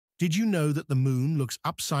Did you know that the moon looks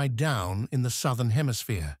upside down in the Southern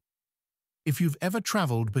Hemisphere? If you've ever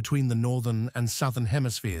traveled between the Northern and Southern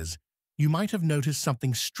Hemispheres, you might have noticed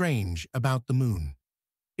something strange about the moon.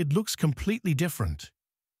 It looks completely different.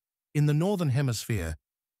 In the Northern Hemisphere,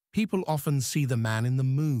 people often see the man in the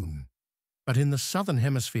moon. But in the Southern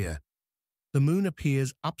Hemisphere, the moon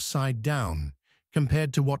appears upside down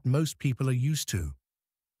compared to what most people are used to.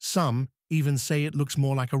 Some even say it looks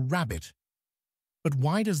more like a rabbit. But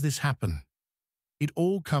why does this happen? It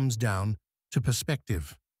all comes down to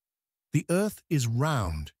perspective. The Earth is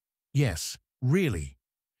round, yes, really.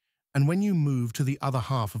 And when you move to the other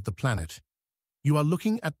half of the planet, you are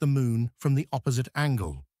looking at the moon from the opposite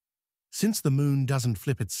angle. Since the moon doesn't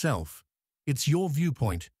flip itself, it's your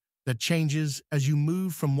viewpoint that changes as you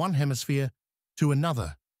move from one hemisphere to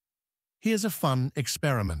another. Here's a fun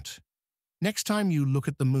experiment. Next time you look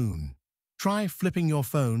at the moon, try flipping your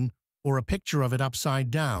phone or a picture of it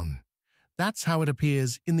upside down. That's how it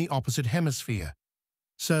appears in the opposite hemisphere.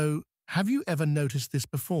 So, have you ever noticed this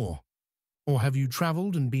before? Or have you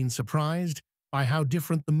traveled and been surprised by how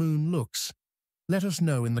different the moon looks? Let us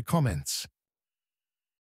know in the comments.